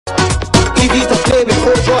Easy to play with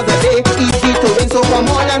 4 draws a day. Easy to win, so come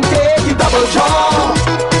on and take the double draw.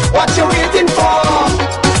 What you waiting for?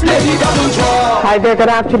 Play the double draw. Hi there, good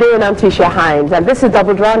afternoon. I'm Tisha Hines, and this is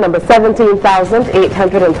double draw number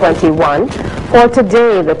 17,821 for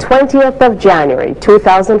today, the 20th of January,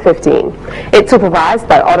 2015. It's supervised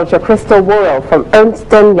by Auditor Crystal Worrell from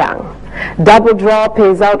Ernst & Young. Double draw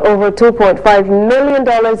pays out over $2.5 million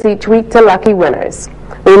each week to lucky winners.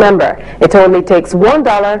 Remember, it only takes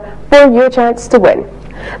 $1 for your chance to win.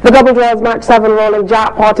 The double draw's March 7 rolling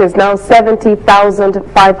jackpot is now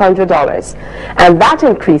 $70,500, and that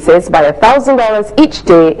increases by $1,000 each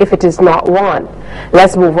day if it is not won.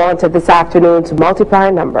 Let's move on to this afternoon's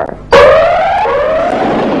multiplier number.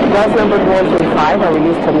 That's numbered 135 and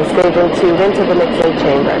released from the staging tube into the mixing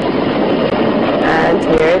chamber. And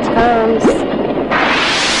here it comes.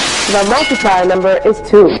 The multiplier number is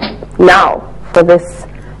 2. Now, for this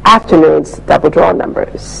afternoon's double draw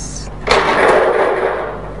numbers.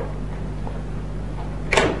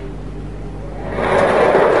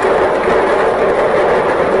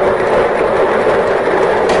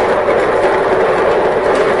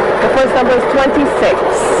 The first number is 26.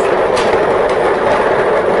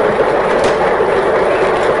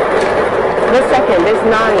 The second is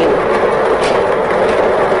 9.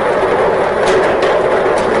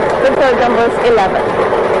 The third number is 11.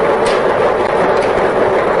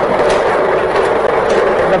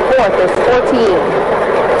 The fourth is 14.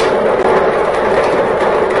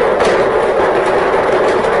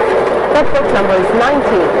 The fifth number is 19.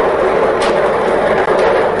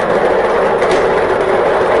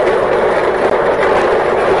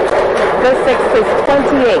 The sixth is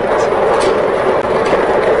 28.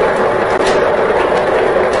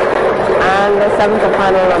 And the seventh and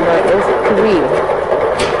final number is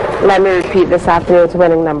 3. Let me repeat this afternoon's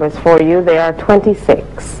winning numbers for you. They are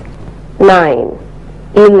 26, 9,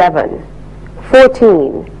 11,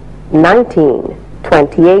 14, 19,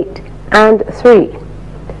 28, and 3.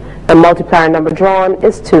 The multiplier number drawn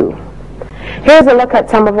is 2. Here's a look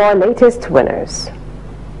at some of our latest winners.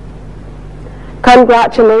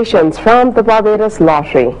 Congratulations from the Barbados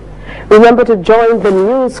Lottery. Remember to join the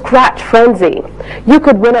new Scratch Frenzy. You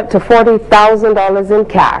could win up to $40,000 in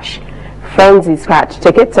cash. Frenzy Scratch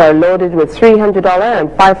tickets are loaded with $300 and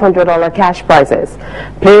 $500 cash prizes.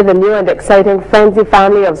 Play the new and exciting Frenzy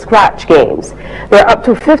family of Scratch games. There are up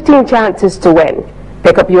to 15 chances to win.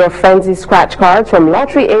 Pick up your Frenzy Scratch cards from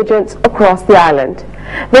lottery agents across the island.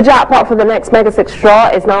 The jackpot for the next Mega 6 draw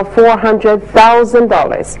is now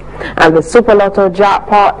 $400,000, and the Super Lotto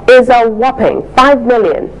jackpot is a whopping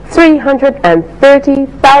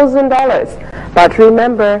 $5,330,000. But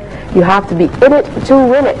remember, you have to be in it to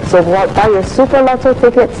win it, so go out and buy your Super Lotto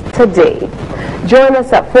tickets today. Join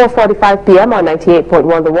us at 4:45 p.m. on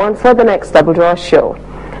 98.1 The One for the next Double Draw show.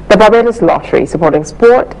 The Barbados Lottery, supporting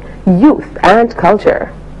sport, youth, and culture.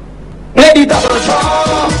 Play the double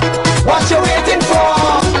draw. What you waiting for?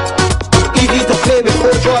 Easy to play with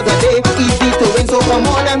 4 draws a day. Easy to win, so come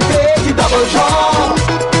on and play the double draw.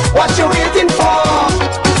 What you waiting for?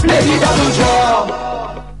 Play the double draw.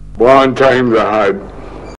 One times I had